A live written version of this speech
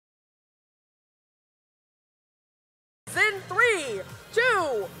In 3,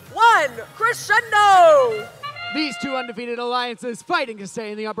 2, 1, crescendo! These two undefeated alliances fighting to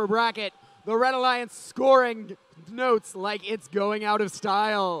stay in the upper bracket. The Red Alliance scoring notes like it's going out of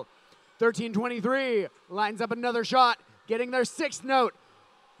style. 1323 lines up another shot, getting their 6th note.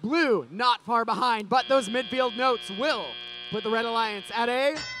 Blue not far behind, but those midfield notes will put the Red Alliance at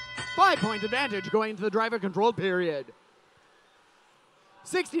a 5-point advantage going into the driver-controlled period.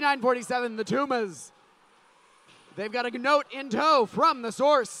 69-47, the Tumas. They've got a note in tow from the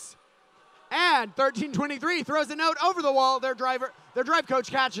source. And 1323 throws a note over the wall. Their drive coach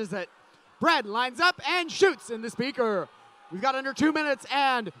catches it. Bread lines up and shoots in the speaker. We've got under 2 minutes,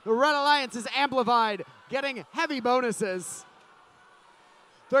 and the Red Alliance is amplified, getting heavy bonuses.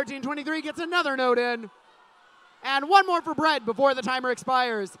 1323 gets another note in. And one more for Bread before the timer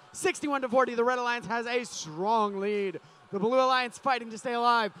expires. 61-40, the Red Alliance has a strong lead. The Blue Alliance fighting to stay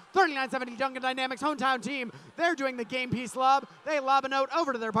alive. 39-70, Duncan Dynamics hometown team. They're doing the game piece lob. They lob a note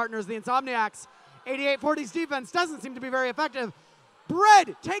over to their partners, the Insomniacs. 88-40's defense doesn't seem to be very effective.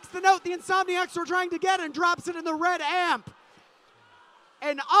 Bread takes the note the Insomniacs were trying to get and drops it in the red amp.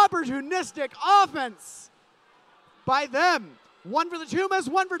 An opportunistic offense by them. One for the Tumas,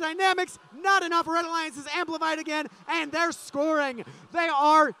 one for Dynamics. Not enough. Red Alliance is amplified again, and they're scoring. They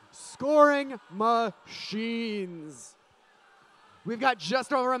are scoring machines. We've got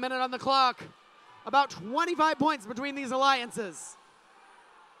just over a minute on the clock. About 25 points between these alliances.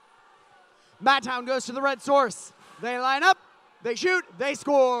 Madtown goes to the red source. They line up, they shoot, they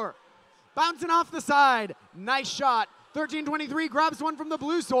score. Bouncing off the side. Nice shot. 1323 grabs one from the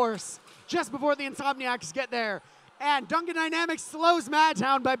blue source just before the Insomniacs get there. And Duncan Dynamics slows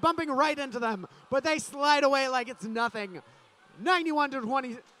Madtown by bumping right into them, but they slide away like it's nothing.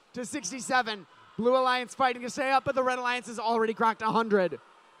 91-67. Blue Alliance fighting to stay up, but the Red Alliance has already cracked 100.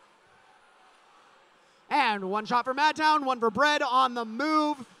 And one shot for Madtown, one for Bread on the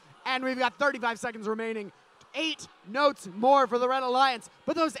move. And we've got 35 seconds remaining. 8 notes more for the Red Alliance,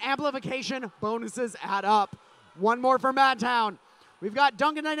 but those amplification bonuses add up. One more for Madtown. We've got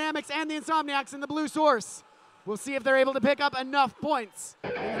Duncan Dynamics and the Insomniacs in the blue source. We'll see if they're able to pick up enough points in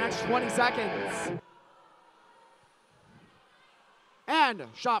the next 20 seconds. And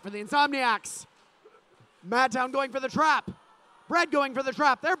shot for the Insomniacs. Madtown going for the trap. Bread going for the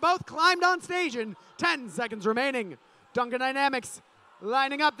trap. They're both climbed on stage in 10 seconds remaining. Duncan Dynamics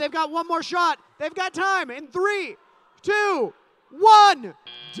lining up. They've got one more shot. They've got time in 3, 2, 1.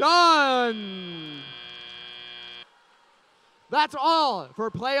 Done. That's all for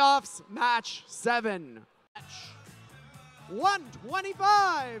playoffs match 7.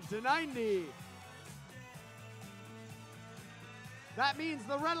 125-90. That means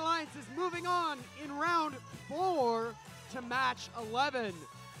the Red Alliance is moving on in round 4 to match 11.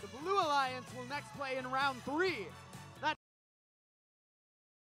 The Blue Alliance will next play in round 3